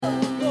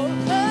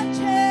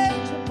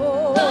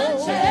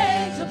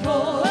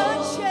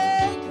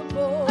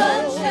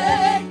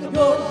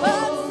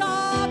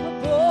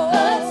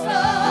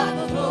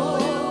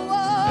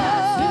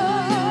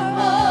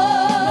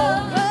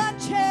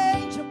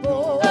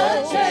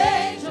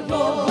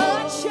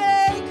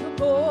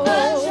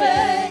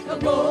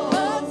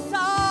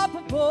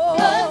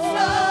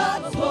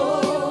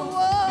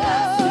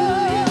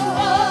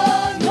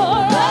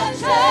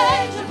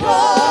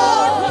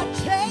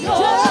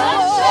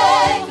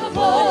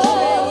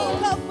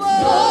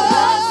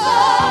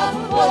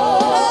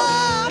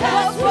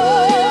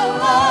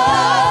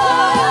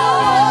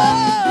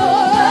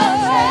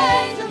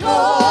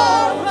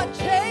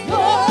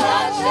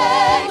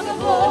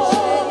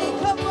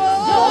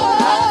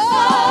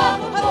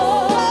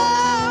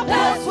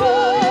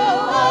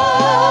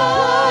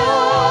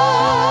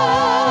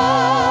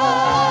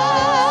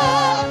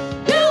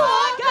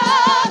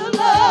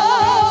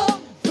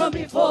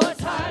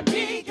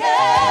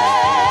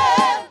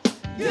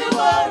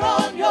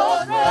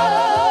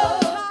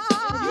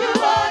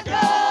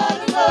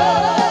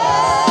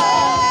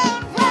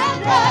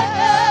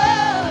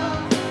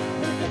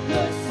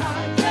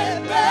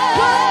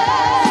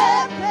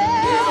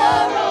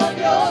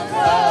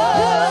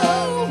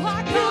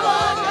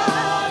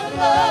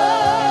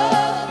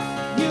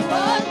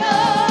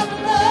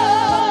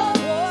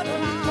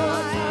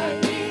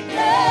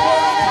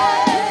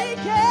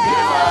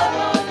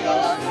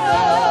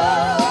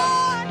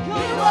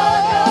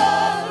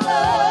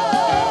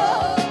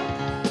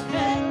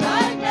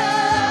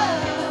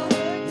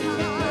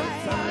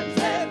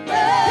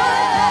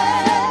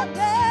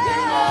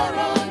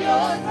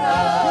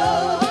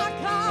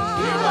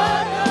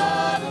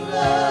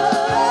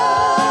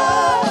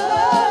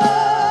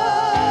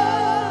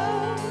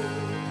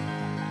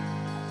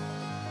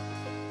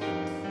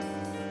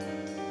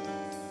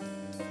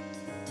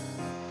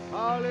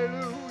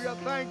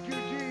Thank you,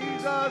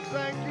 Jesus.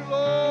 Thank you,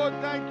 Lord.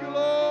 Thank you,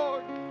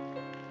 Lord.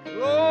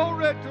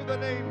 Glory to the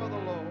name of the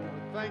Lord.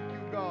 Thank you,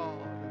 God.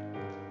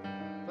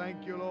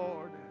 Thank you,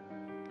 Lord.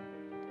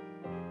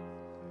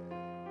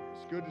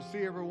 It's good to see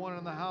everyone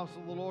in the house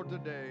of the Lord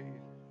today.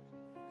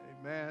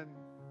 Amen.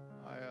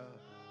 I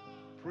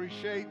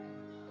appreciate.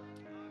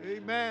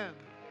 Amen.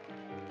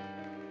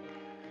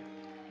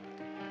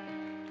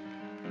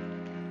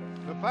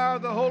 The power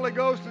of the Holy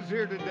Ghost is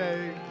here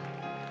today.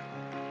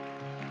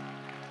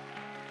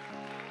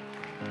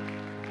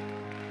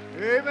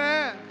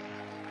 Amen.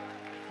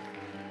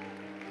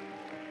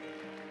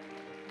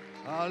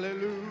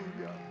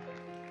 Hallelujah.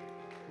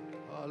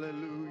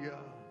 Hallelujah.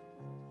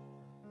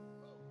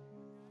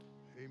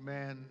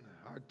 Amen.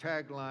 Our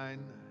tagline,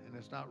 and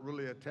it's not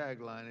really a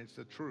tagline, it's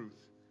the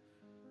truth.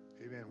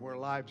 Amen. Where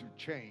lives are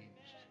changed.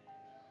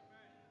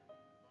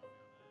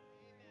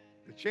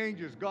 The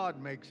changes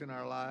God makes in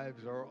our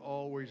lives are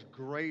always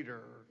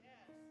greater.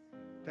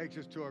 Takes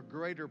us to a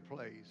greater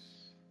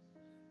place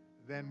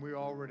than we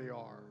already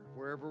are,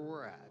 wherever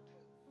we're at.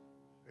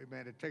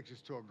 Amen. It takes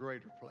us to a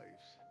greater place.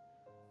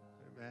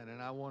 Amen.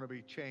 And I want to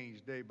be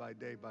changed day by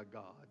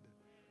God.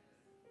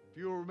 If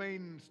you'll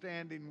remain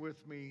standing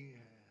with me,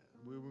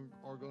 we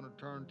are going to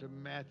turn to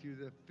Matthew,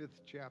 the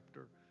 5th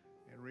chapter,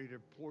 and read a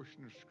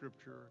portion of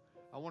Scripture.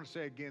 I want to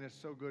say again, it's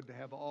so good to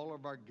have all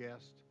of our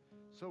guests.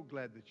 So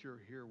glad that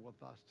you're here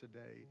with us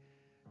today.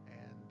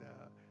 And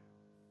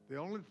the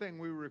only thing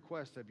we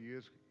request of you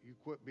is you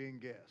quit being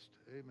guests.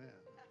 Amen.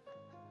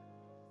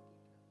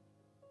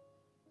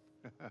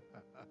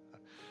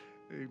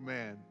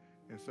 Amen.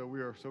 And so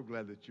we are so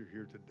glad that you're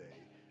here today.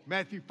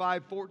 Matthew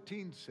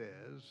 5:14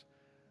 says,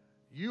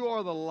 "You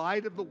are the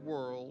light of the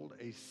world.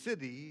 A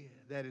city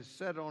that is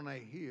set on a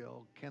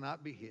hill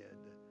cannot be hid.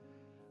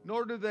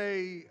 Nor do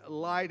they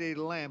light a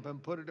lamp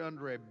and put it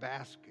under a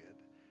basket,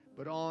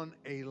 but on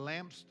a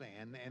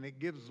lampstand, and it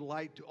gives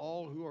light to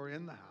all who are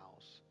in the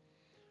house.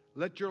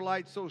 Let your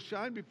light so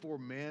shine before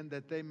men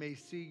that they may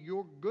see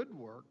your good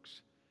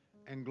works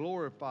and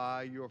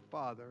glorify your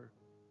Father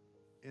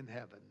in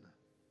heaven."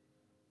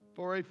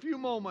 For a few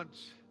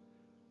moments,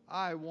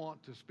 I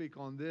want to speak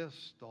on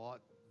this thought,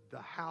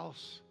 the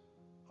house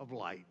of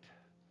light.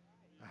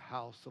 The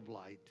house of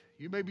light.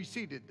 You may be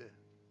seated.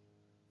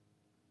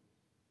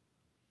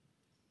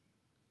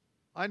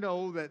 I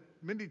know that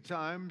many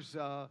times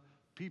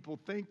people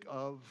think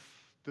of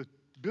the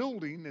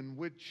building in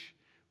which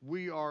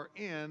we are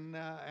in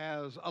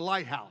as a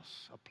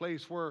lighthouse, a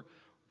place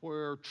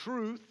where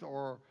truth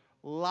or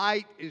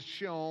light is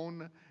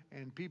shown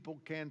and people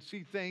can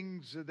see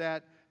things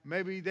that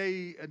maybe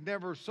they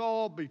never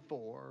saw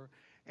before.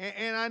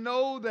 And I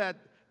know that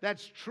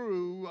that's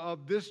true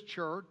of this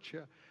church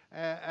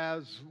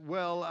as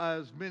well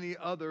as many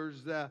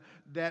others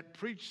that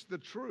preach the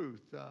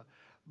truth.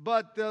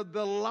 But the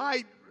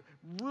light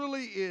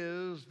really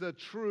is the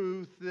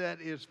truth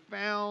that is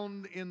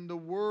found in the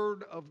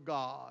Word of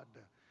God.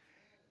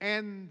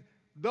 And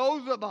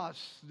those of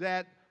us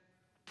that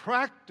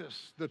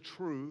practice the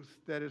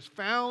truth that is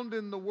found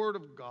in the Word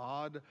of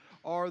God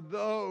are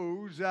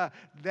those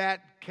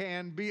that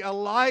can be a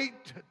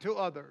light to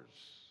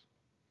others.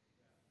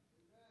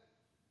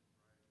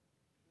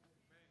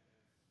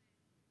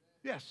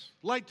 Yes,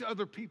 light to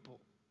other people.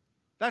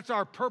 That's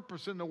our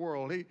purpose in the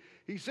world.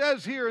 He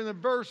says here in the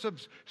verse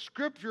of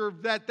Scripture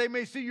that they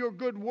may see your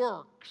good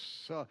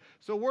works.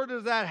 So where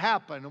does that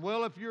happen?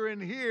 Well, if you're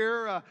in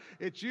here,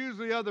 it's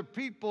usually other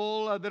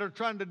people that are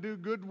trying to do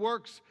good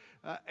works,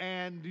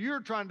 and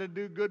you're trying to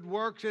do good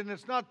works, and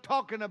it's not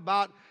talking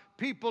about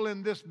people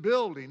in this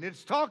building.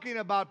 It's talking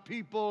about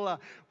people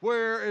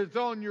where it's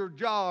on your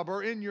job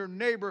or in your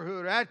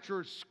neighborhood, at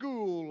your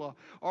school,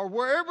 or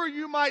wherever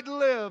you might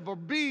live or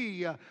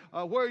be,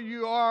 where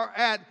you are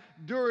at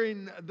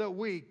during the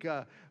week.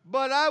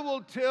 But I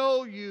will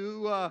tell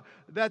you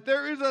that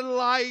there is a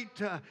light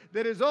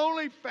that is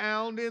only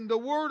found in the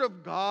Word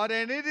of God,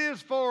 and it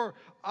is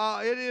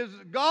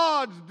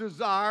God's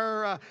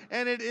desire,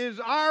 and it is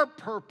our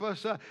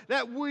purpose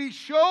that we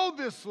show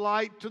this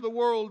light to the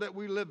world that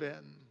we live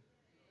in.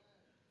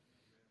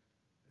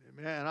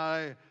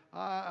 Amen.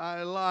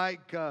 I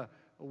like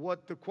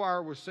what the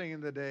choir was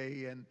singing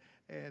today,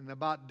 and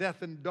about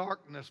death and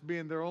darkness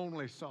being their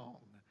only song.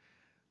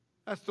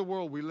 That's the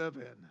world we live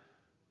in.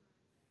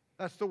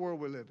 That's the world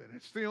we live in.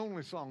 It's the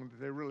only song that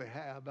they really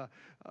have.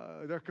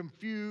 They're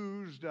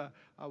confused.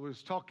 I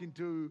was talking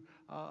to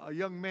a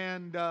young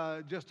man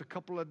just a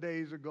couple of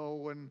days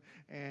ago,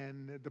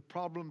 and the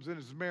problems in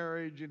his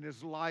marriage and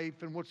his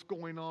life and what's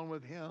going on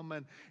with him.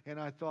 And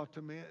I thought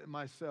to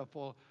myself,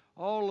 well,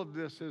 all of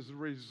this is a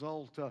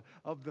result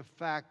of the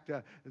fact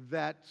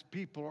that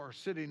people are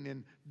sitting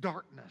in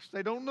darkness.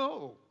 They don't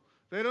know.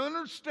 They don't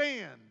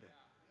understand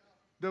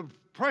the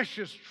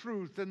precious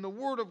truth and the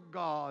Word of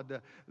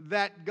God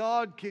that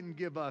God can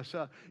give us.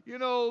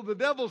 The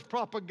devil's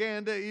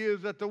propaganda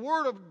is that the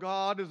Word of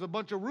God is a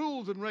bunch of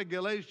rules and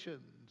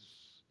regulations.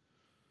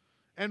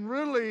 And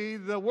really,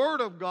 the Word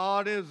of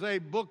God is a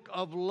book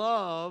of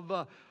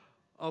love,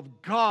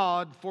 of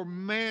God for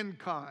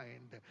mankind.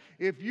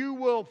 If you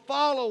will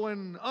follow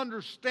and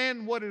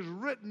understand what is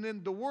written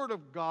in the Word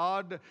of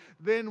God,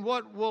 then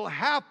what will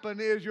happen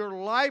is your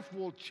life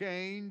will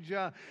change,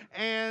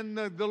 and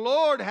the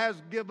Lord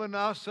has given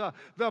us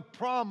the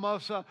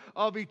promise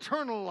of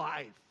eternal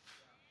life.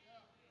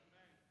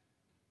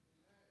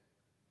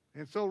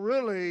 And so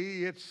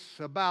really it's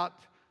about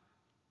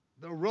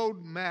the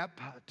roadmap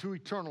to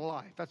eternal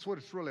life. That's what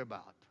it's really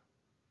about.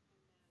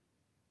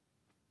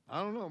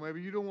 I don't know,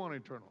 maybe you don't want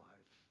eternal life.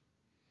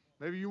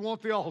 Maybe you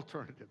want the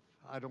alternative.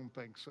 I don't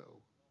think so.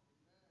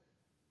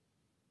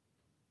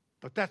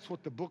 But that's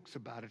what the book's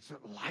about. It's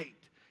a light.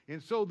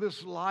 And so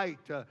this light,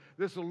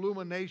 this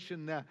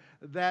illumination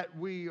that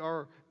we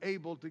are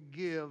able to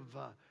give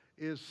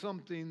is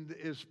something that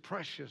is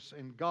precious.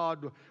 And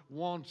God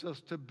wants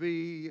us to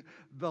be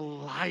the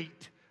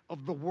light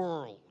of the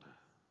world.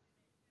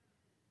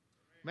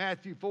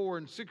 Matthew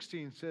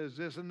 4:16 says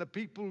this, and the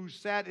people who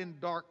sat in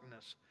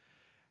darkness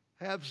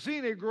have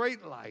seen a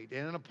great light,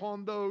 and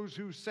upon those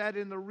who sat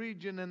in the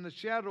region and the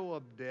shadow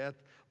of death,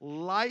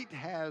 light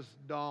has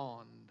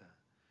dawned.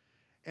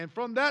 And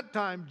from that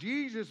time,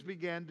 Jesus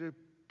began to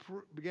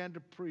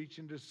preach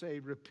and to say,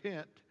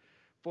 repent,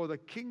 for the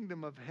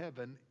kingdom of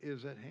heaven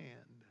is at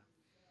hand.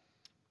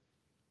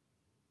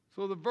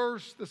 So the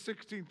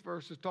 16th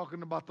verse is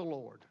talking about the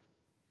Lord,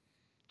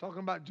 talking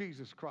about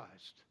Jesus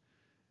Christ.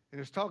 And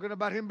it's talking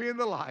about Him being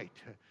the light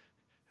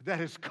that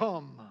has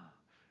come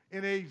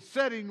in a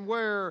setting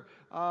where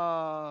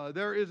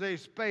there is a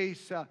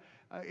space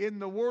in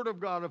the Word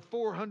of God of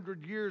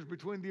 400 years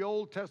between the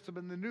Old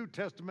Testament and the New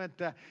Testament.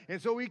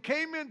 And so He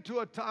came into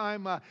a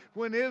time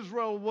when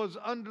Israel was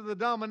under the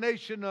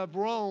domination of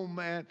Rome.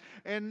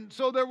 And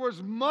so there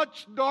was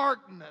much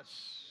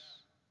darkness.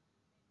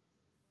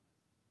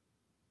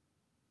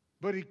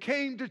 But He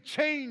came to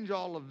change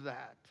all of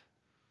that.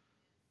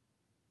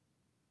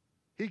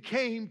 He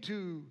came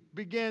to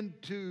begin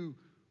to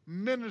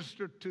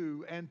minister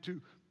to and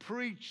to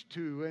preach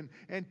to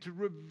and to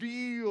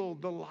reveal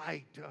the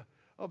light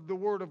of the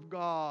Word of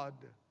God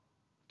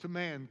to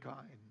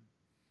mankind.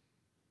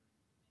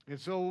 And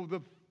so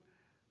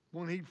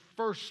when He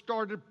first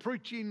started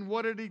preaching,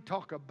 what did He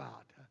talk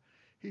about?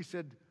 He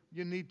said,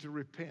 you need to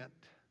repent,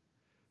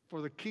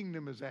 for the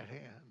kingdom is at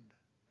hand.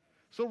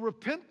 So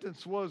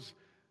repentance was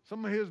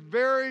some of His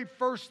very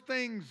first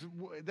things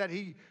that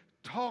He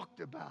talked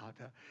about.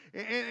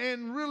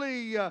 And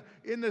really,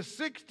 in the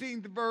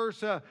 16th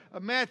verse,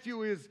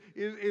 Matthew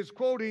is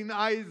quoting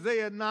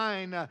Isaiah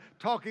 9,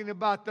 talking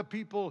about the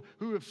people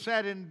who have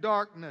sat in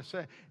darkness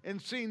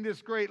and seen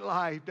this great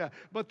light.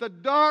 But the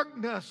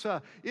darkness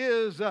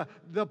is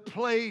the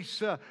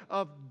place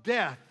of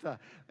death.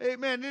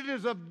 Amen. It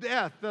is of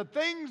death. The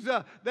things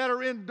that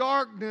are in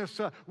darkness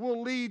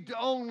will lead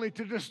only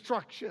to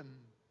destruction.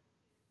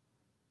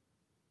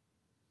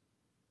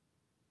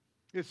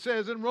 It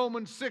says in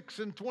Romans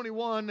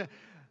 6:21,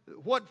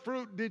 what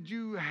fruit did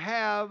you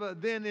have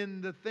then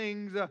in the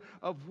things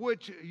of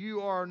which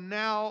you are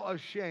now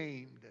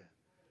ashamed?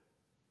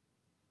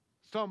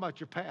 It's talking about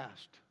your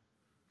past.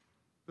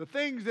 The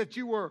things that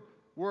you were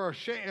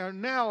ashamed, are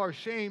now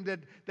ashamed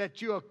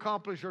that you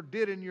accomplished or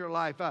did in your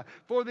life.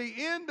 For the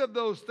end of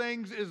those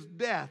things is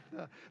death.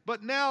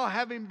 But now,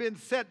 having been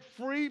set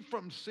free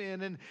from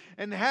sin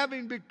and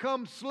having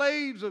become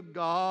slaves of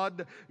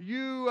God,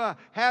 you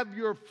have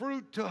your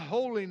fruit to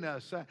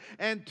holiness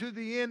and to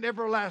the end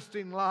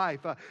everlasting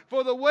life.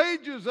 For the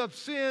wages of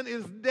sin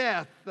is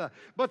death,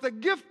 but the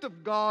gift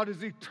of God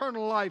is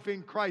eternal life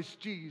in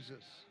Christ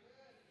Jesus.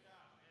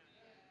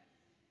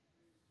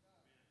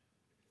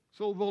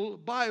 So the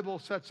Bible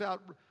sets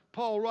out,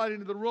 Paul writing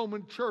to the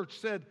Roman church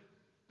said,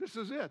 this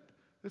is it.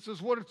 This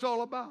is what it's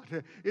all about.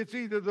 It's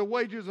either the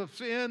wages of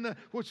sin,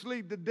 which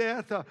lead to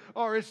death,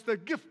 or it's the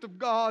gift of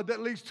God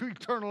that leads to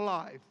eternal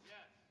life. Yes.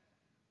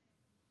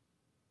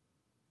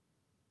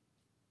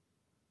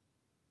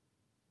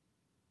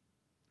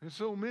 And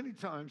so many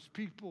times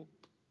people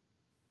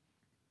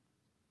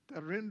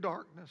that are in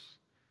darkness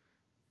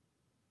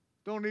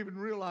don't even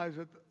realize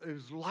that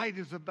His light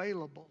is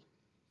available.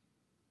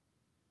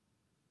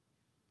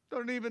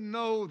 Don't even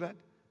know that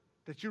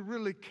you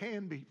really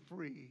can be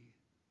free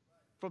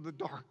from the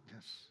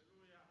darkness.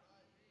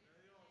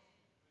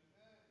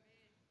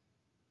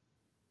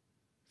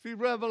 See,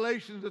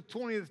 Revelation, the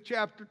 20th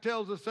chapter,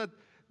 tells us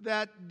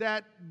that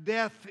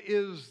death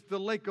is the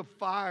lake of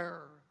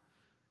fire.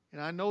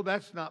 And I know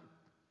that's not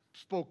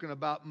spoken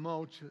about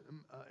much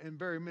in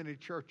very many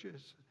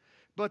churches.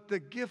 But the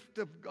gift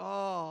of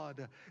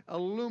God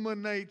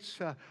illuminates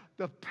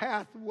the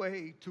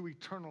pathway to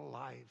eternal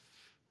life.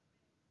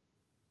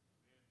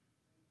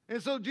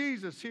 And so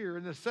Jesus here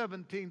in the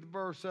 17th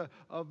verse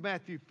of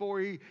Matthew 4,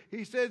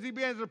 he says, He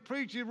begins to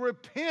preach,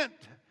 repent,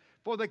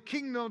 for the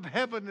kingdom of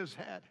heaven is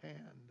at hand.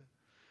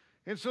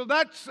 And so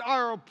that's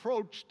our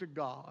approach to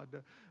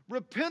God.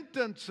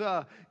 Repentance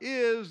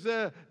is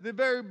the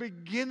very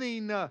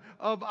beginning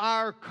of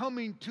our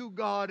coming to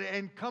God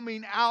and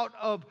coming out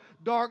of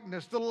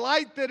darkness, the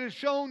light that is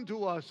shown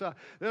to us,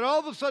 that all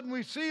of a sudden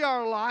we see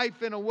our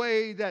life in a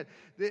way that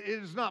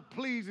is not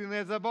pleasing,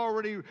 as I've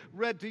already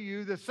read to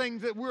you, the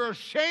things that we're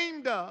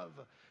ashamed of,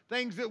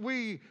 things that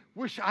we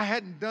wish I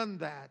hadn't done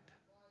that.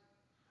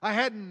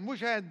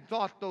 Wish I hadn't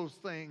thought those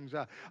things.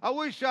 I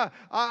wish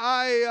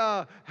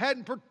I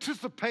hadn't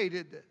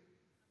participated.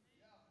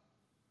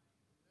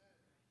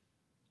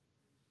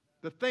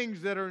 The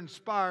things that are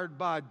inspired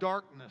by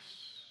darkness,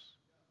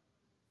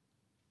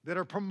 that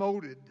are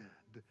promoted,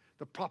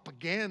 the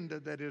propaganda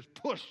that is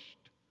pushed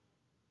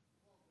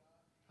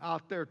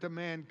out there to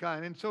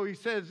mankind. And so he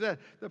says that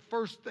the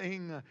first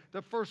thing,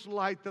 the first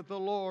light that the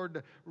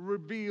Lord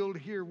revealed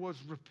here was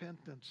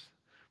repentance.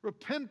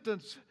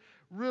 Repentance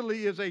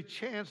really is a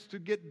chance to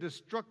get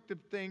destructive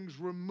things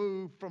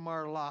removed from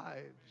our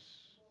lives.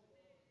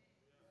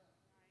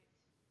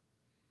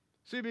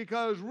 See,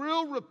 because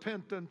real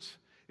repentance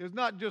is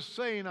not just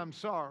saying, I'm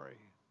sorry.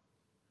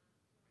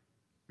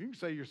 You can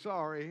say you're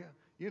sorry.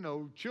 You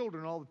know,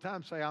 children all the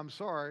time say, I'm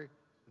sorry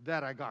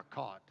that I got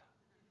caught.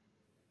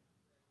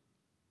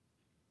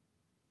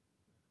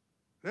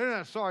 They're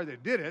not sorry they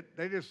did it.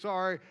 They're just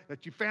sorry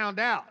that you found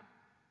out.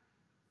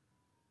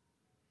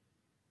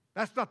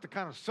 That's not the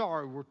kind of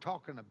sorry we're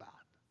talking about.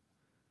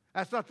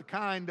 That's not the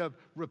kind of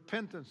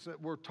repentance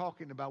that we're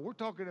talking about. We're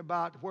talking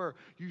about where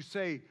you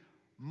say,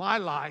 my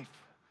life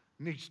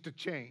needs to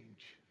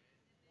change.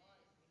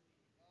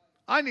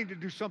 I need to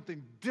do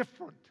something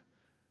different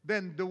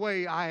than the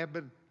way I have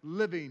been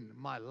living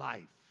my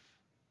life.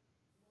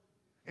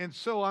 And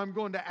so I'm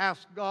going to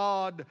ask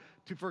God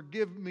to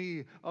forgive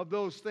me of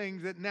those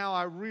things that now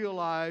I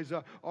realize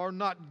are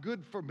not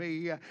good for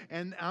me.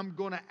 And I'm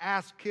going to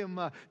ask Him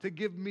to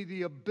give me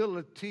the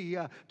ability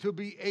to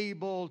be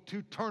able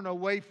to turn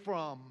away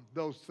from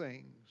those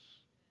things.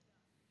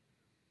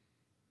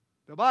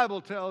 The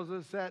Bible tells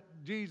us that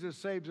Jesus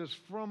saves us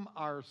from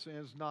our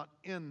sins, not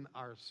in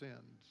our sins.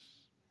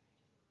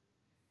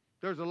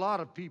 There's a lot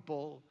of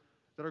people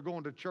that are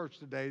going to church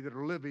today that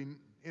are living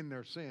in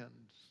their sins.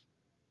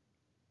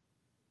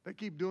 They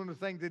keep doing the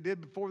things they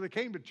did before they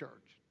came to church.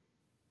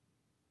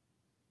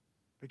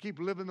 They keep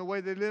living the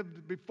way they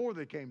lived before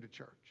they came to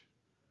church.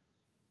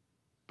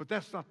 But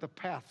that's not the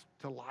path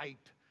to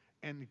light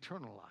and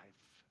eternal life.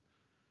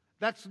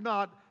 That's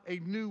not a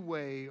new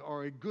way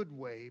or a good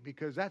way,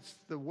 because that's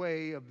the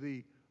way of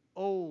the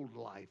old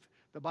life.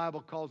 The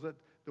Bible calls it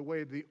the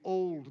way of the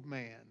old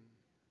man.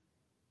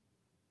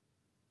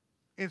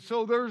 And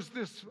so there's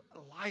this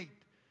light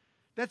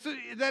that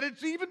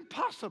it's even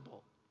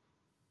possible.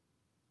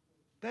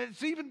 That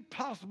it's even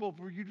possible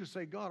for you to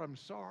say, God, I'm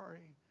sorry,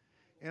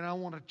 and I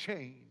want to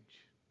change.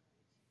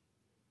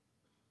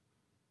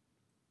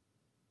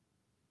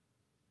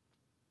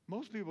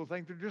 Most people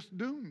think they're just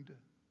doomed.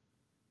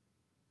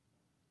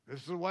 This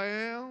is the way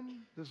I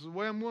am. This is the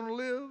way I'm going to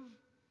live.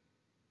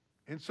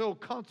 And so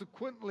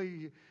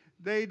consequently,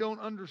 they don't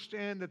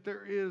understand that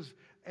there is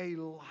a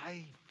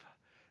life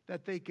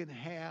that they can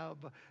have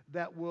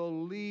that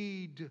will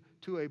lead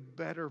to a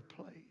better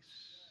place.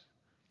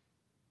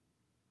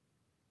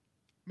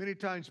 Many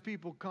times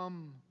people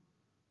come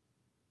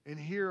and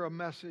hear a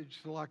message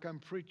like I'm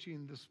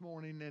preaching this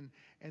morning,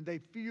 and they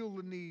feel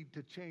the need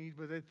to change,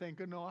 but they think,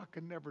 oh, no, I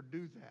could never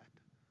do that.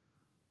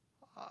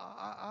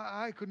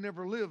 I could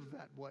never live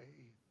that way.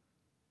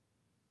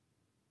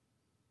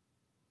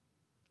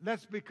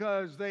 That's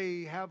because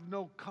they have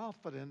no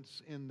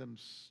confidence in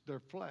their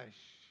flesh.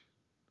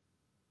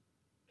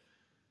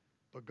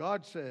 But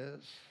God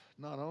says,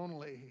 not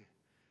only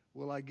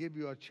will I give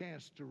you a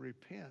chance to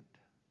repent,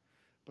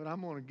 but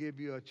I'm going to give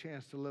you a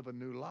chance to live a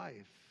new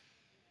life.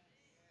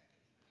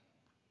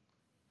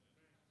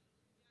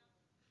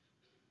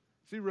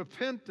 See,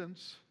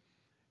 repentance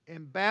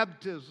and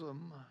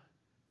baptism,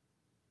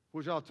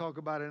 which I'll talk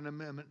about in a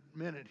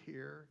minute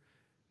here,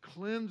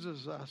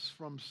 cleanses us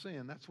from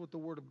sin. That's what the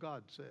Word of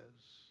God says.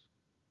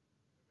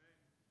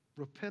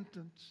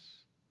 Repentance.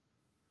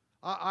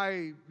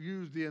 I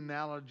use the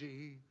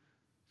analogy,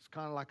 it's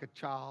kind of like a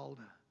child.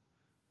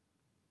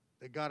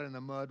 They got in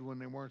the mud when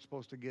they weren't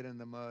supposed to get in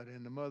the mud,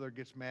 and the mother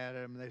gets mad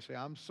at them, and they say,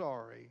 I'm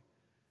sorry.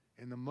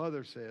 And the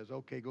mother says,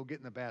 okay, go get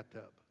in the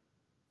bathtub.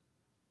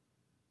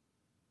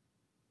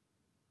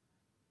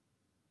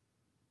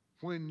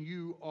 When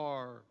you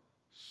are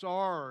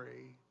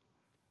sorry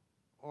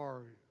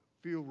or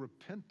feel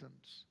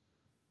repentance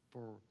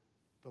for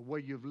the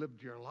way you've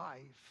lived your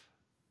life,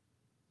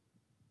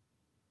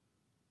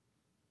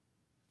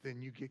 then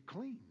you get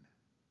clean.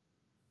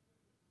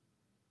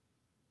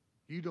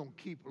 You don't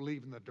keep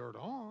leaving the dirt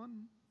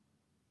on.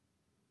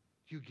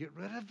 You get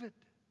rid of it.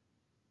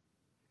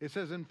 It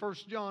says in 1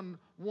 John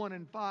 1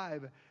 and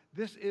 5,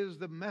 this is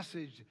the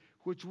message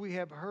which we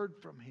have heard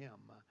from Him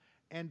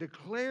and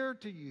declare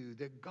to you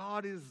that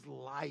God is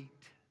light,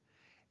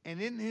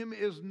 and in Him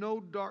is no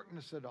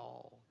darkness at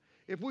all.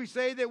 If we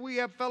say that we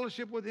have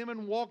fellowship with Him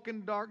and walk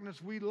in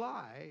darkness, we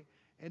lie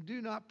and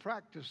do not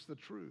practice the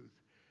truth.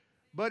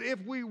 But if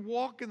we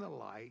walk in the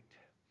light,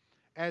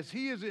 as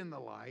He is in the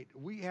light,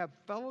 we have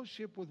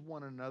fellowship with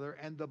one another,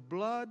 and the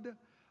blood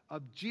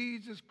of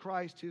Jesus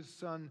Christ, his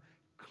Son,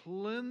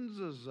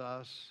 cleanses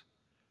us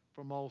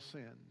from all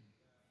sin.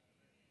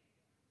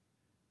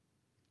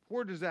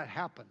 Where does that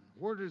happen?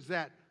 Where does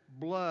that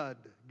blood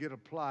get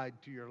applied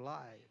to your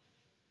life?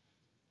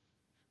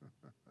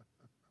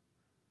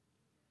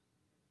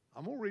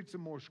 I'm going to read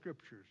some more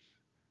scriptures.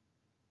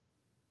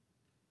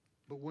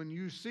 But when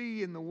you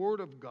see in the Word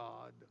of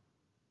God,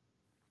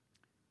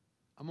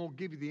 I'm going to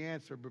give you the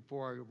answer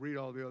before I read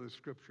all the other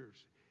scriptures.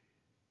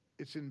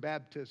 It's in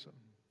baptism.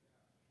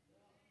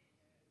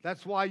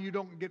 That's why you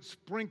don't get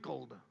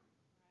sprinkled.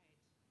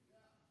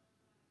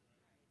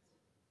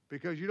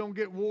 Because you don't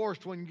get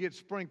washed when you get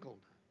sprinkled.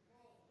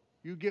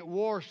 You get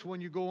washed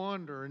when you go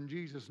under in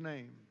Jesus'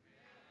 name.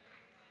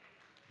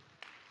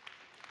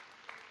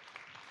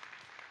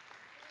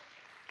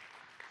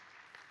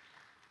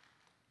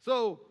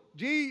 So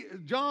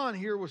John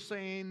here was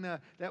saying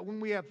that when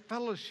we have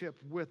fellowship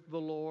with the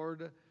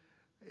Lord,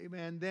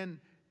 amen,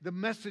 then the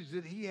message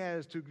that he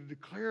has to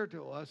declare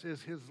to us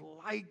is his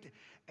light.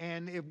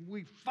 And if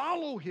we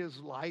follow his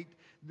light,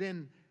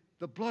 then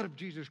the blood of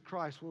Jesus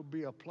Christ will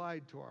be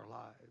applied to our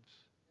lives.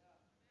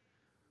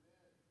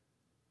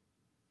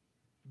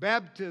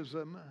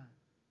 Baptism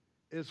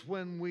is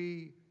when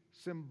we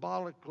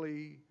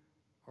symbolically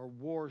are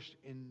washed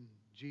in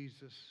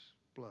Jesus'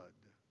 blood.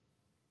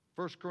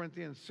 1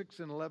 Corinthians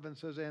 6:11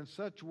 says, and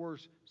such were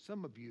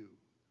some of you,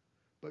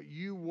 but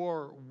you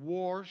were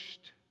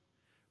washed,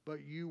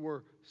 but you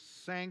were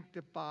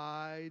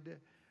sanctified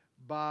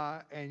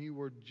by, and you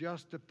were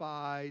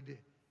justified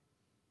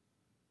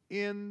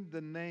in the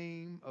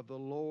name of the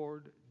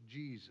Lord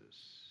Jesus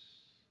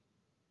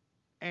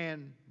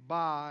and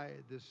by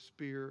the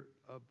Spirit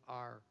of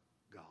our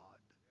God.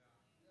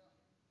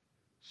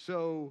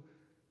 So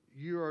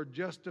you are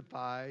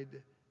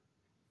justified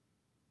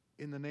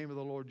in the name of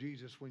the Lord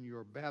Jesus when you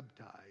are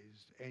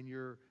baptized, and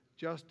you're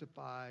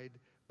justified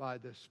by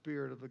the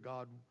Spirit of the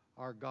God,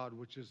 our God,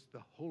 which is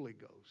the Holy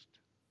Ghost.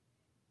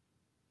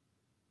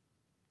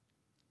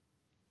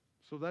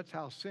 So that's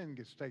how sin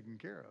gets taken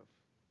care of.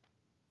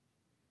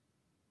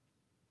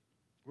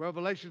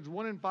 Revelations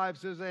 1:5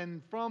 says,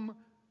 and from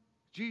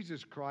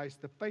Jesus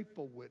Christ, the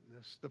faithful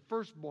witness, the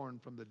firstborn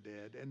from the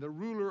dead, and the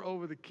ruler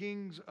over the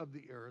kings of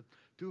the earth,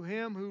 to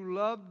him who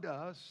loved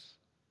us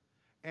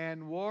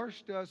and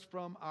washed us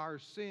from our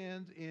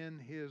sins in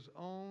his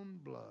own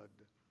blood.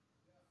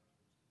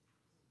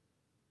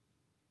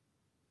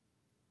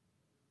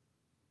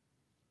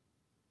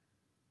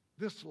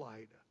 This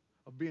light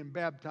of being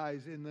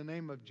baptized in the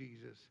name of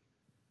Jesus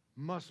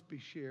must be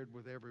shared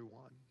with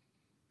everyone.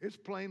 It's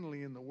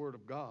plainly in the Word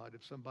of God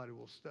if somebody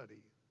will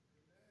study.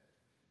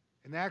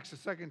 In Acts, the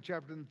 2nd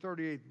chapter and the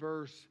 38th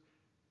verse,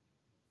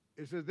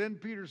 it says, then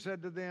Peter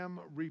said to them,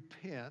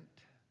 repent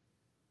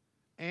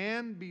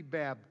and be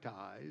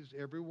baptized,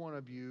 every one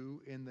of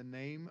you, in the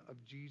name of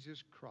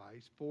Jesus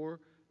Christ for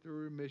the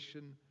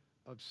remission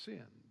of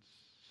sins.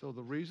 So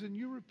the reason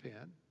you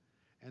repent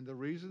and the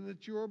reason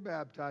that you are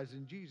baptized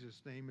in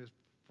Jesus' name is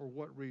for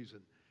what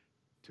reason?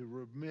 To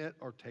remit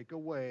or take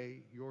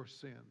away your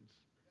sins.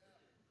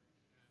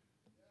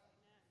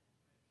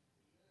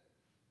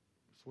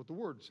 That's what the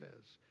Word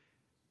says.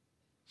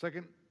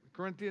 2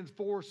 Corinthians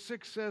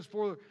 4:6 says,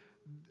 for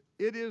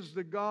it is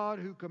the God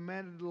who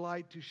commanded the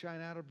light to shine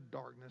out of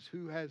darkness,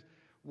 who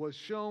was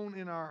shown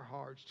in our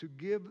hearts to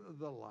give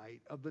the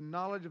light of the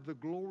knowledge of the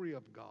glory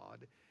of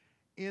God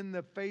in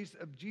the face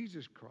of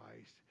Jesus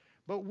Christ.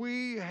 But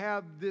we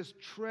have this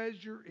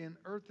treasure in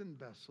earthen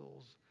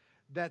vessels,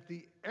 that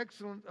the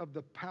excellence of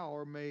the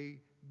power may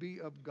be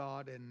of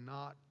God and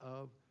not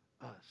of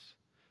us.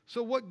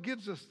 So what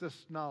gives us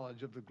this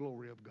knowledge of the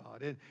glory of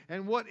God?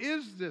 And what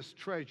is this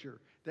treasure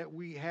that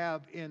we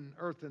have in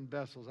earthen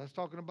vessels? That's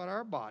talking about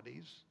our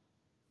bodies.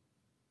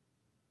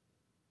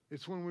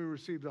 It's when we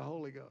receive the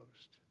Holy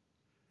Ghost.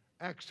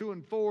 Acts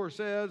 2:4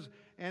 says,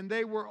 and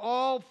they were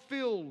all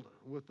filled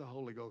with the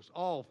Holy Ghost,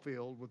 all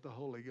filled with the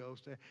Holy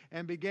Ghost,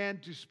 and began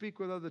to speak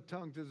with other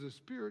tongues as the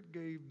Spirit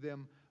gave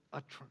them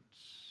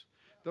utterance.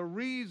 The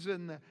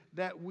reason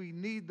that we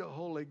need the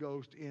Holy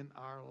Ghost in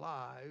our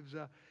lives,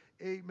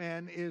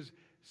 amen, is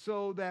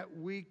so that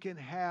we can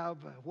have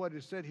what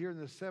is said here in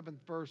the 7th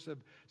verse of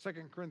 2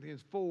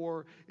 Corinthians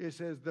 4. It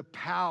says the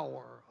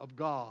power of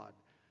God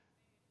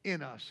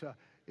in us.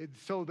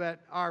 So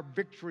that our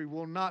victory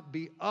will not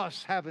be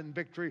us having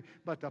victory,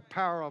 but the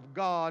power of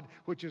God,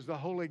 which is the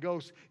Holy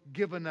Ghost,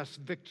 giving us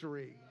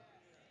victory.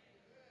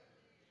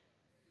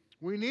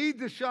 We need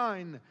to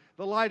shine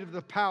the light of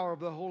the power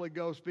of the Holy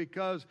Ghost,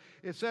 because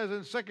it says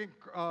in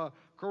 2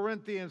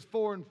 Corinthians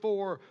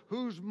 4:4,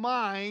 whose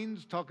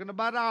minds, talking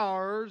about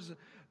ours,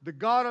 the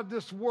God of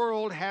this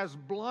world has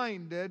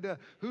blinded,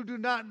 who do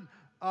not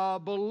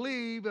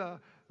believe,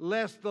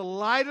 lest the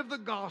light of the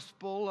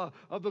gospel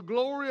of the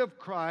glory of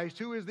Christ,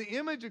 who is the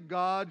image of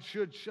God,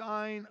 should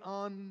shine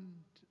on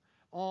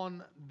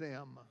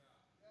them.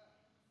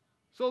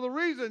 So the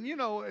reason,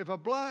 if a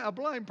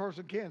blind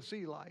person can't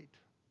see light.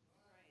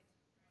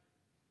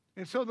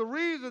 And so the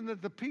reason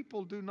that the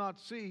people do not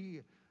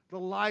see the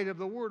light of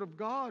the Word of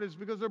God is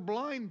because they're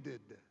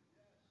blinded.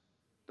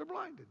 They're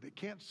blinded. They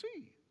can't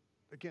see.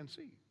 They can't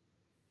see.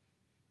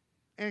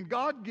 And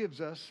God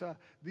gives us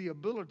the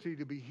ability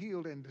to be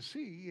healed and to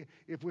see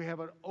if we have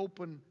an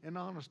open and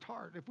honest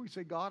heart. If we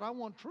say, God, I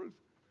want truth.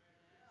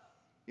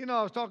 You know,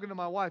 I was talking to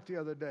my wife the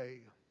other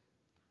day.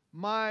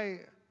 My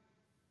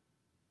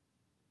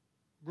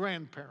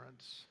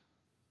grandparents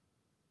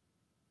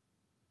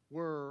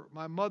were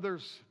my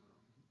mother's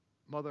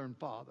mother and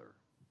father.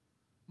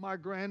 My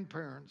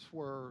grandparents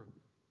were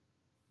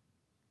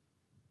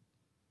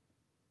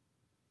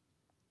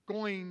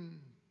going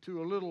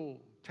to a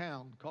little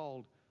town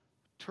called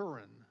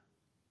Turin,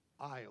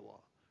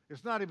 Iowa.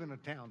 It's not even a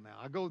town now.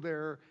 I go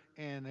there,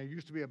 and there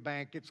used to be a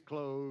bank. It's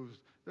closed.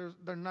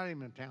 They're not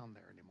even a town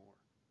there anymore.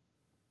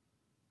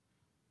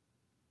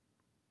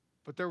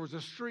 But there was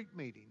a street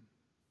meeting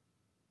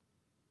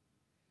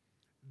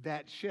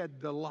that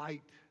shed the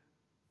light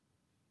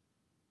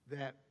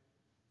that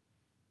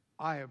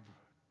I have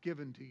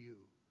given to you.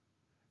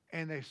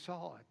 And they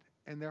saw it,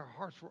 and their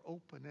hearts were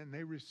open, and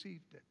they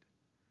received it.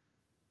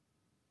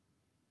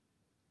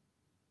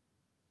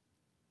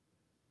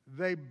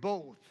 They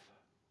both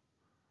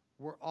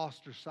were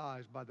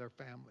ostracized by their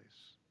families.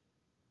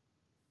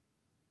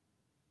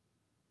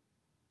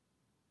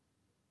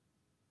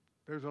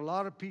 There's a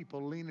lot of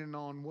people leaning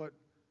on what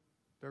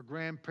their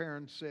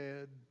grandparents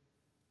said,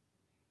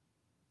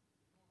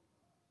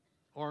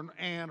 or an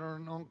aunt or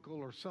an uncle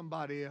or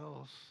somebody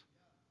else.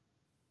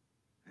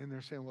 And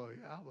they're saying, well,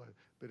 yeah,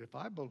 but if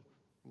I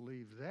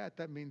believe that,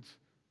 that means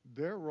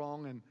they're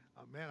wrong, and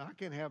man, I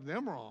can't have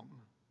them wrong.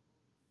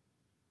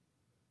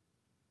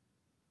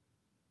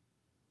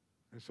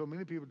 And so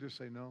many people just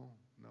say, no,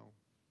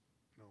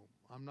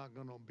 I'm not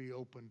going to be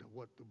open to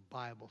what the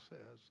Bible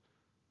says.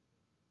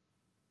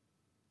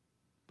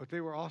 But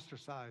they were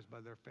ostracized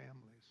by their families.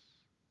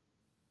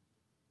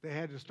 They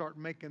had to start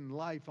making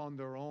life on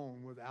their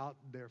own without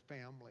their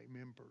family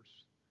members.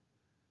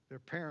 Their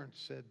parents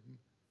said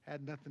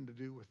had nothing to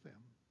do with them.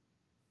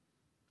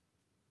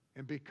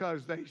 And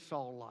because they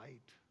saw light,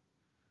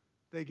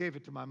 they gave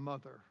it to my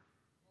mother.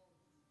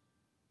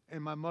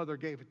 And my mother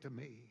gave it to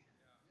me.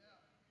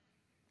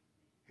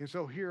 And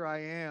so here I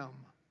am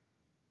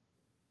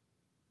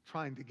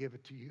trying to give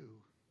it to you.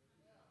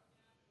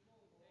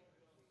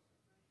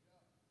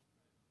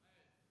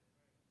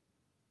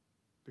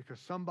 Because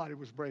somebody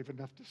was brave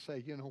enough to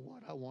say, you know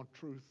what, I want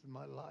truth in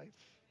my life.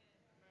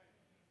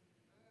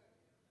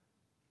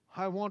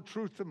 I want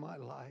truth in my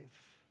life.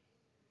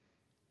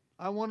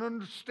 I want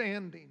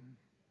understanding.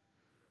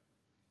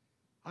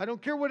 I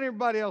don't care what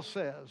everybody else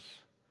says.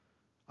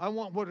 I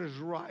want what is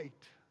right.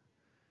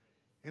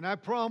 And I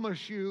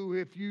promise you,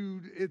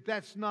 if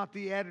that's not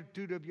the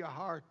attitude of your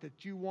heart,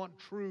 that you want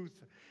truth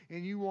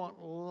and you want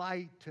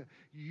light,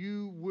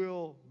 you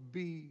will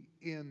be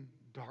in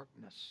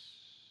darkness.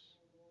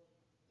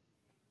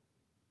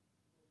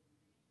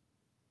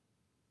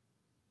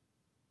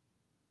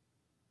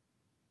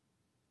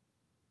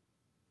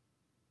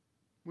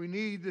 We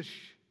need to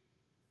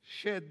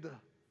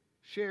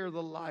share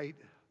the light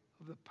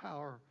of the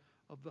power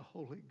of the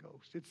Holy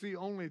Ghost. It's the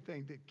only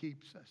thing that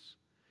keeps us.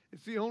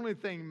 It's the only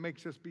thing that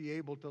makes us be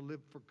able to live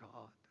for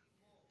God.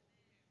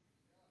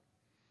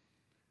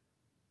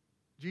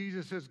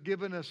 Jesus has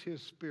given us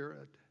His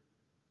Spirit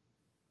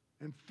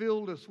and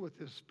filled us with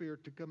His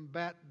Spirit to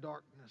combat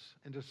darkness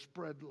and to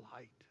spread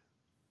light.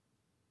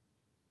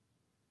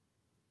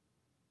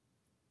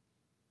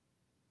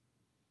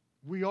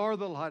 We are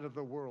the light of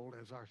the world,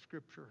 as our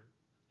scripture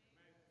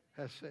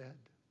has said.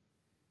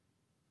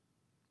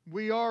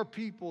 We are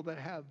people that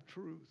have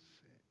truth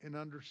and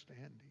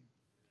understanding.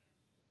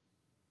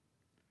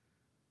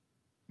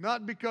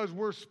 Not because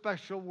we're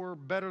special, we're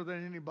better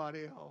than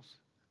anybody else.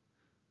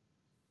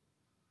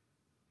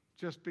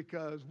 Just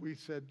because we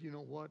said, you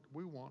know what,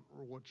 we want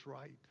what's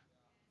right.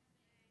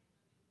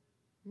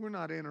 We're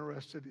not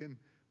interested in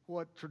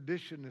what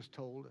tradition has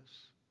told us.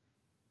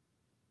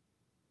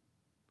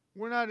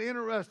 We're not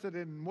interested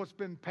in what's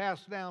been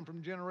passed down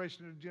from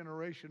generation to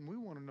generation. We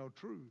want to know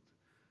truth.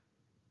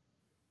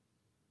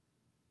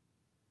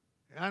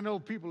 And I know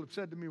people have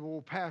said to me,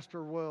 well,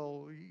 Pastor,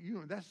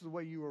 that's the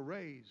way you were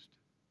raised.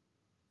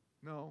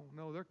 No,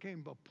 there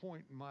came a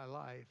point in my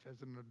life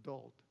as an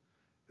adult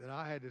that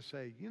I had to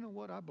say, you know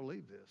what, I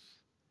believe this.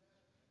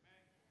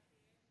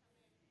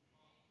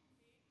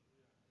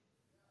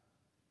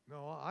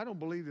 No, I don't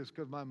believe this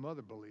because my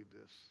mother believed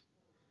this.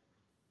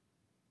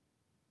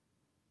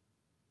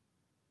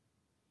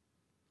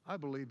 I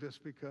believe this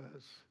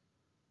because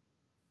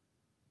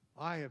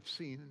I have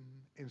seen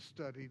and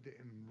studied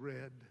and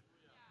read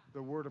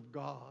the Word of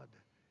God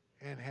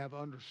and have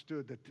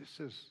understood that this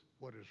is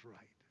what is right.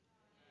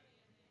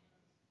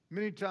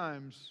 Many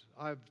times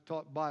I've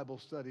taught Bible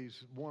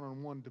studies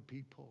one-on-one to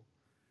people,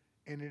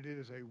 and it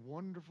is a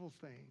wonderful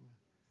thing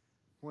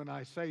when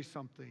I say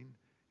something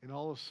and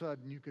all of a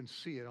sudden you can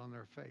see it on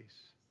their face.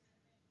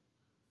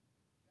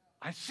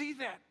 I see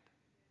that.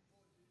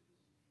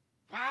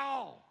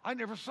 Wow, I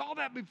never saw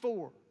that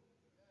before.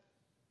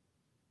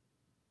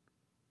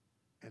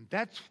 And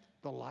that's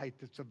the light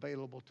that's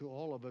available to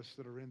all of us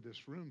that are in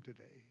this room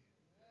today.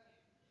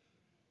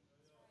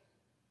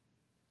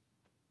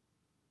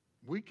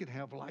 we can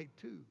have light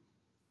too.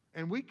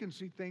 And we can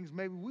see things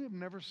maybe we have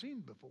never seen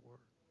before.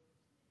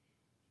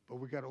 But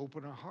we got to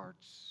open our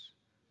hearts.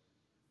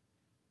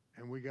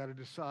 And we got to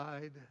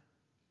decide,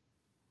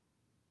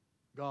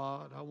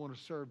 God, I want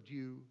to serve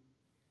you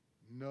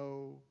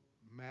no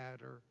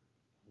matter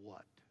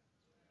what.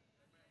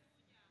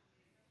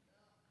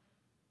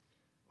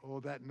 Oh,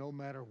 that no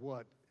matter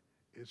what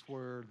is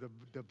where the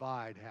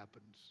divide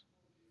happens.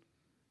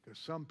 Because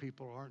some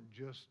people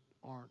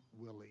aren't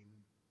willing,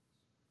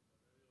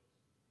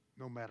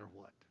 no matter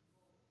what.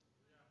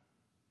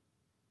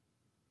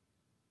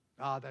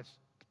 The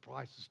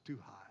price is too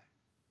high.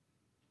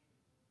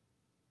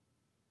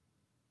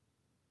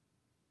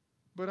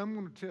 But I'm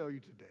going to tell you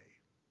today,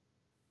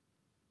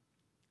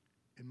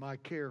 in my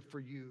care for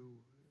you,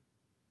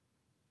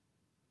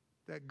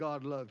 that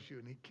God loves you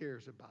and He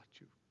cares about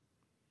you.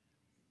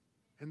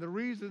 And the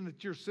reason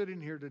that you're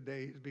sitting here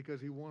today is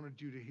because He wanted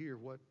you to hear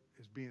what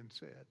is being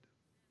said.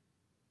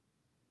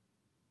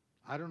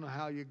 I don't know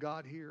how you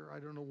got here. I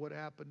don't know what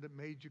happened that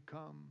made you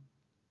come.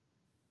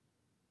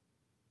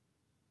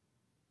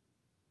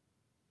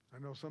 I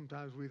know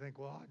sometimes we think,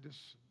 well, I just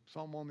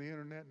saw him on the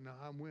internet and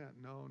I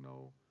went.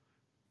 No.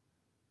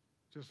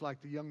 Just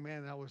like the young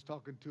man I was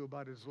talking to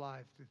about his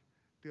life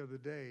the other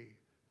day,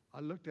 I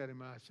looked at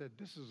him and I said,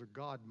 this is a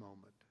God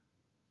moment.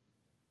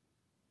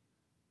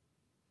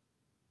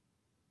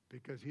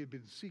 Because he had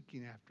been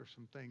seeking after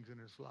some things in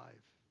his life.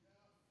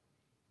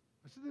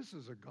 I said, this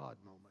is a God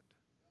moment.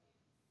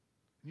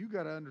 You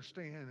got to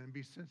understand and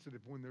be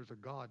sensitive when there's a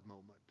God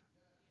moment.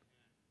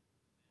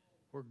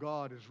 Where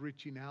God is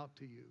reaching out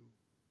to you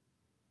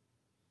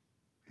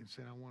and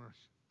saying, I want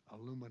to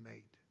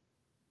illuminate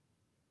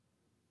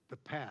the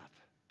path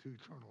to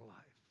eternal life.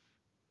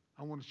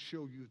 I want to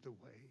show you the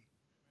way.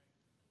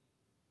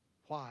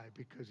 Why?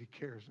 Because He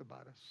cares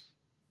about us.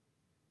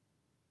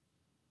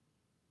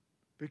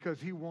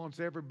 Because He wants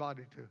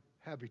everybody to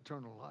have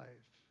eternal life.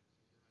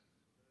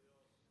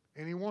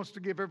 And He wants to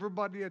give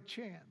everybody a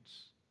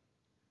chance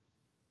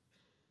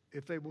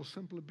if they will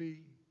simply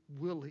be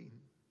willing.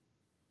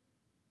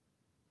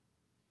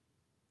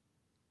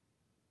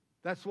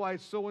 That's why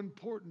it's so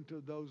important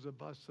to those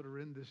of us that are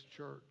in this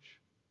church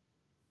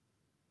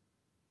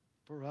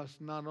for us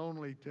not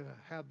only to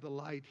have the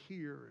light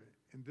here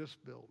in this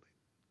building,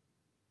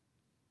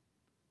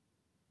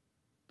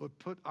 but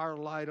put our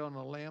light on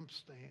a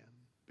lampstand.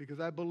 Because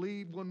I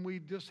believe when we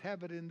just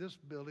have it in this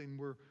building,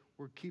 we're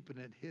keeping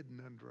it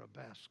hidden under a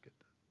basket.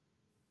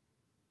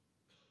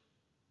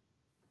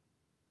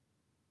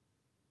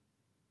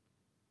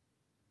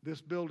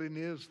 This building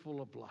is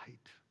full of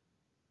light.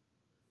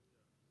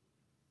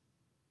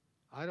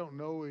 I don't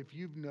know if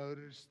you've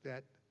noticed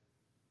that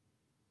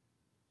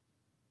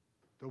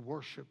the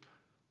worship,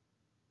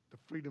 the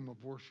freedom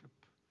of worship,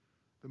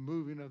 the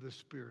moving of the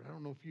Spirit. I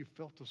don't know if you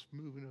felt this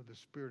moving of the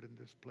Spirit in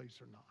this place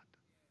or not.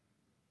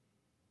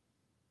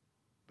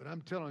 But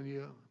I'm telling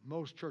you,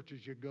 most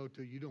churches you go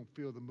to, you don't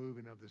feel the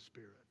moving of the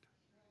Spirit.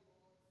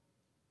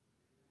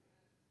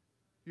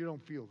 You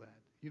don't feel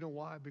that. You know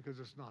why? Because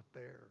it's not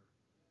there.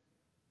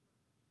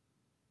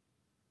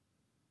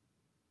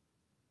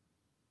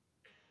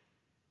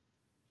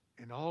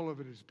 And all of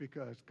it is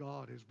because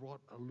God has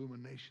brought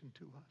illumination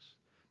to us.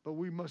 But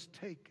we must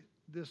take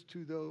this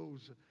to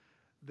those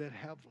that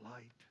have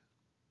light.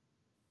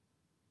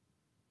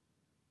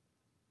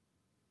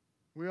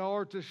 We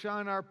are to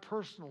shine our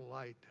personal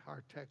light,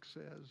 our text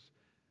says,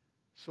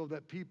 so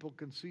that people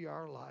can see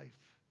our life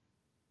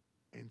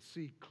and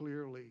see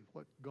clearly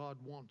what God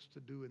wants to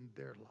do in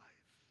their life.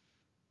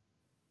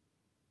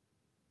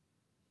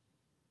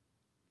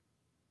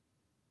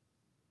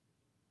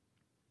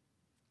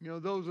 You know,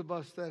 those of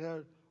us that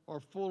are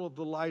full of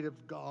the light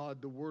of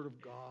God, the Word of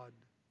God,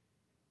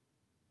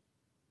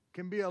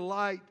 can be a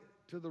light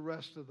to the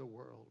rest of the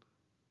world.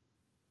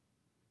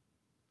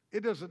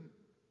 It doesn't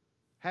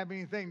have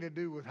anything to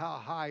do with how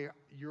high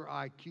your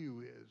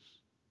IQ is.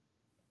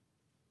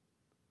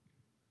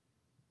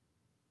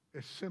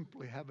 It's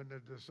simply having a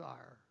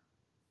desire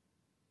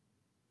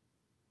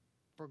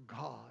for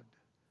God,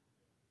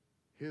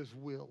 His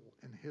will,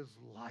 and His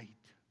light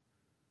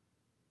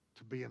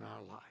to be in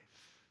our life.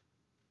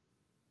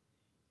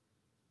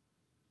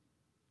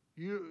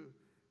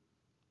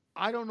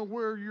 I don't know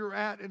where you're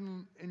at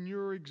in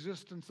your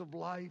existence of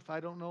life. I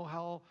don't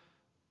know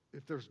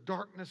if there's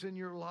darkness in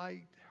your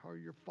light, or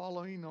you're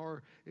following,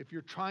 or if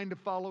you're trying to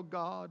follow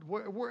God,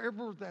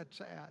 wherever that's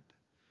at,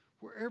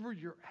 wherever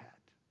you're at,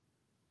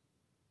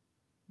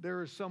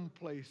 there is some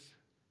place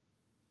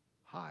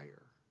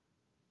higher.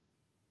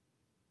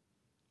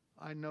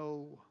 I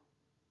know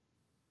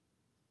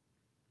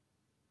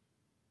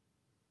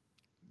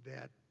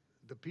that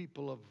the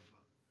people of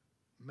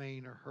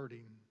Maine are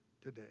hurting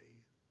today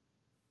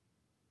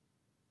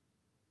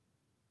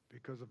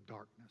because of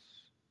darkness.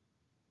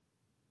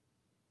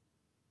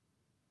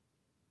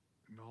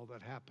 And all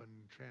that happened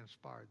and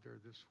transpired there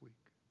this week.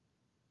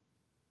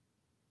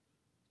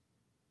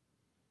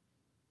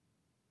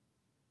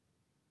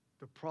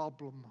 The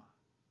problem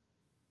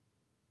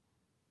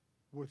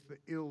with the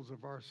ills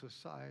of our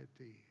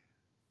society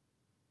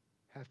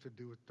have to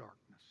do with darkness.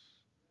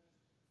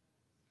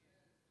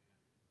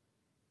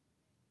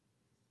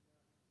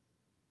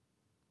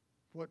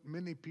 What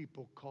many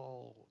people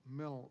call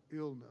mental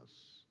illness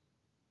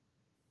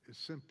is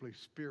simply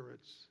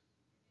spirits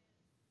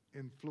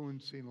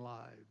influencing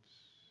lives.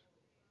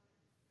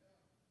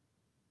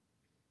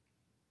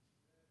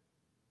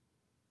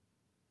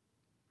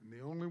 And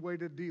the only way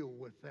to deal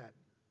with that,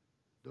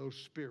 those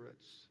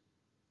spirits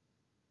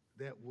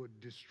that would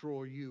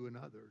destroy you and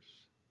others,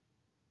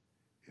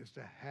 is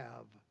to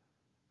have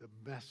the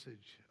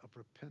message of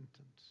repentance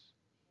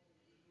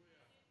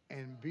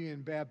and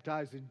being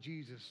baptized in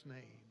Jesus'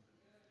 name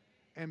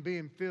and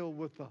being filled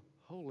with the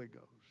Holy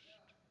Ghost.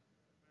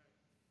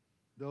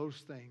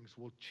 Those things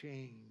will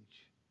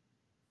change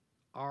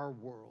our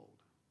world.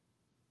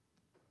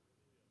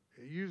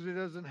 It usually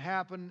doesn't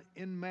happen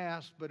en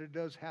masse, but it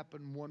does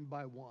happen one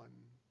by one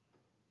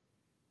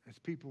as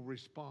people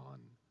respond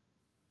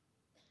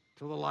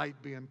to the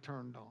light being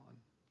turned on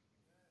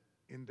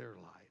in their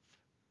life.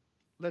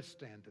 Let's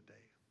stand today.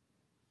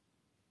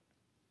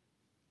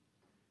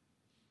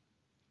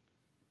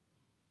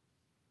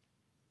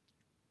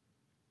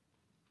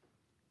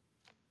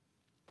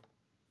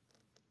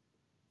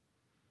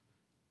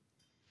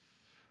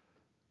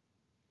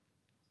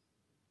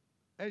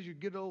 As you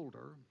get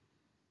older,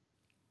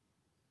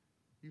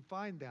 you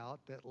find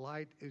out that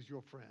light is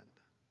your friend.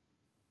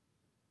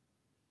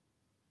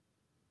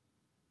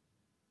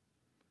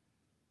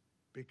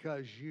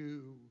 Because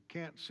you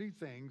can't see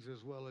things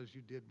as well as you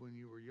did when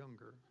you were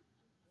younger.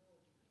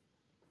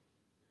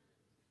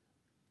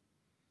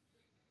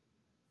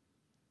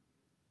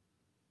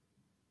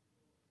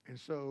 And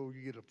so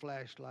you get a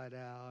flashlight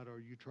out, or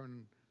you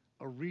turn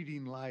a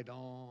reading light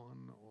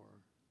on, or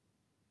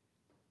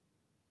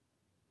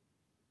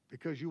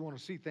because you want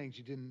to see things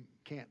you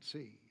can't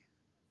see.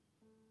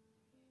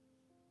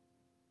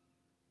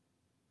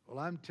 Well,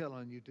 I'm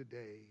telling you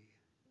today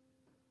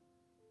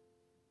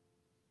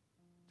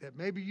that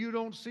maybe you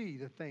don't see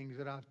the things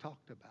that I've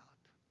talked about.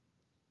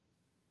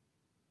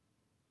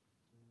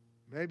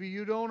 Maybe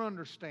you don't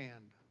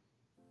understand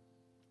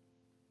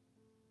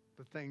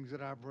the things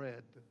that I've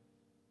read.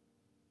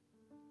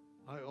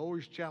 I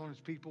always challenge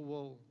people,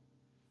 well,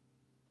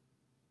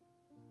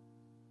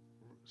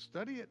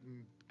 study it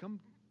and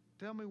come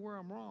tell me where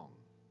I'm wrong.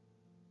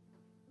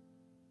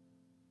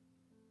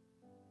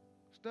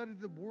 Study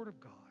the Word of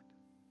God.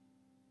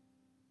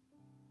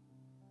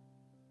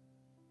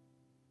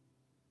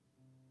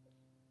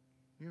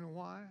 You know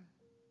why?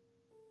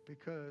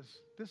 Because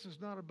this is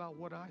not about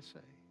what I say.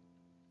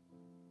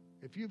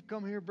 If you've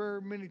come here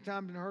very many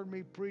times and heard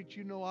me preach,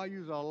 you know I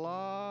use a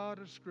lot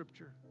of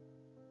Scripture.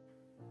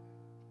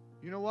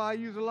 You know why I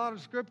use a lot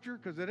of Scripture?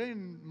 Because it,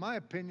 in my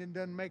opinion,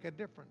 doesn't make a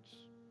difference.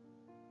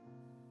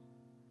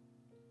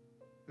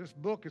 This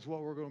book is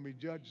what we're going to be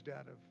judged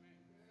out of.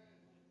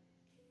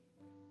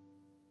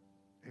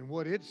 And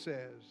what it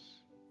says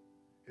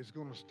is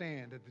going to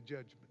stand at the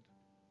judgment.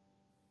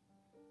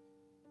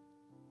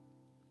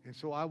 And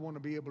so I want to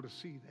be able to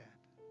see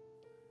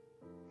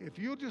that. If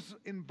you'll just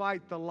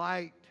invite the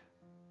light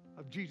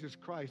of Jesus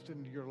Christ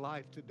into your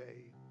life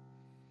today,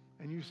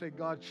 and you say,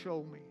 God,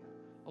 show me,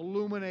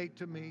 illuminate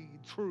to me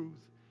truth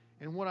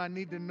and what I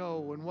need to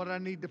know and what I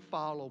need to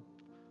follow.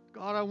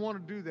 God, I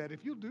want to do that.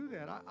 If you'll do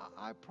that,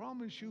 I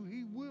promise you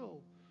He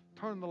will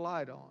turn the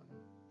light on.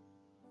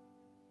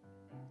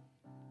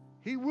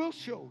 He will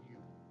show you.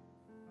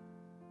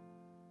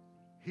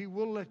 He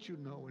will let you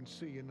know and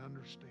see and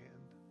understand.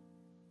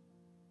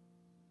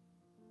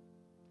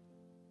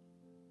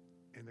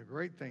 And the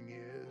great thing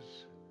is,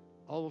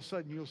 all of a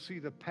sudden you'll see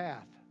the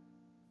path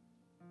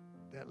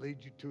that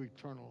leads you to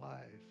eternal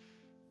life.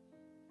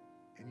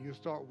 And you'll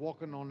start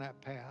walking on that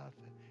path.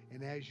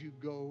 And as you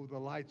go, the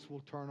lights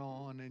will turn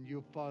on and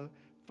you'll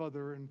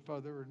further and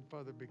further and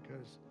further,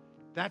 because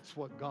that's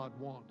what God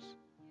wants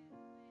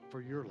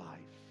for your life.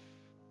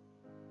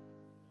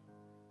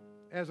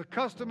 As a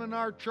custom in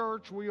our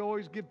church, we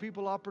always give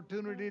people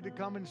opportunity to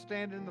come and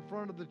stand in the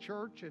front of the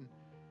church and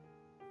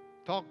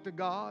talk to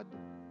God.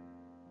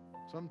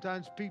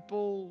 Sometimes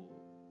people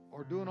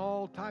are doing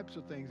all types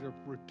of things. They're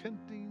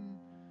repenting.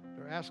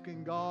 They're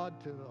asking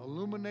God to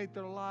illuminate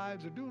their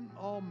lives. They're doing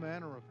all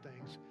manner of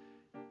things.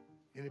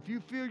 And if you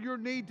feel your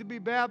need to be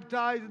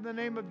baptized in the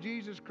name of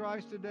Jesus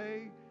Christ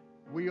today,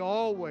 we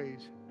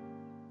always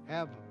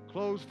have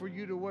clothes for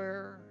you to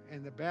wear,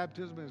 and the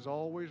baptism is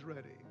always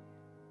ready.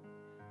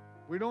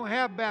 We don't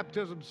have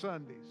baptism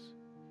Sundays.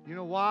 You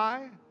know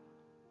why?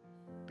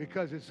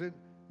 Because it's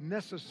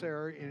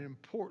necessary and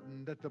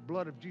important that the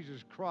blood of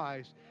Jesus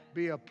Christ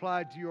be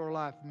applied to your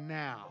life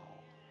now.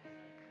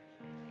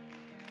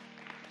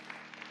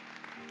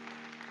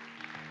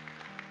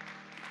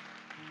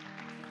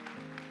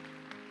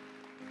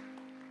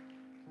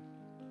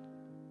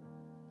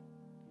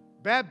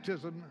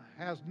 Baptism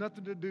has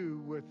nothing to do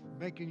with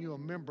making you a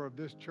member of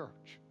this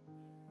church.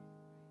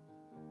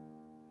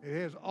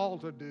 It has all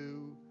to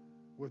do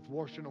with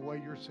washing away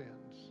your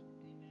sins.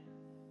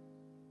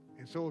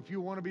 And so if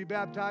you want to be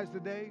baptized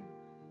today,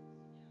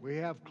 we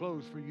have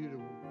clothes for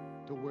you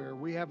to to where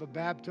we have a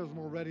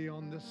baptismal ready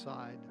on this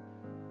side,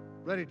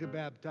 ready to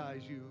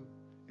baptize you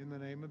in the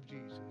name of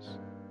Jesus.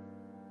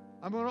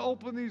 I'm going to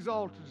open these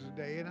altars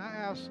today, and I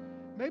ask,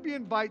 maybe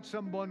invite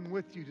someone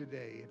with you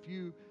today. If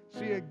you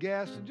see a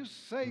guest, and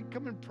just say,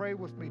 come and pray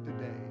with me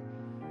today.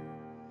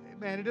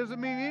 Man, it doesn't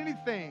mean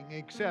anything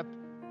except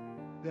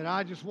that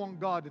I just want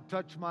God to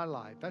touch my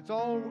life. That's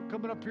all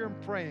coming up here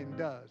and praying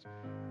does.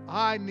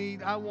 I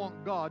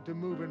want God to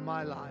move in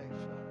my life.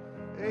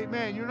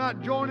 Amen. You're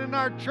not joining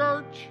our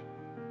church.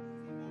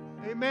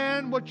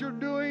 Amen. What you're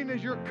doing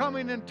is you're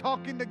coming and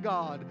talking to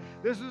God.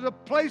 This is a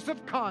place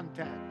of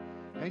contact.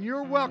 And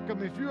you're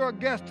welcome. If you're a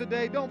guest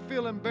today, don't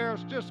feel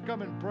embarrassed. Just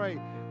come and pray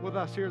with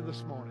us here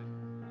this morning.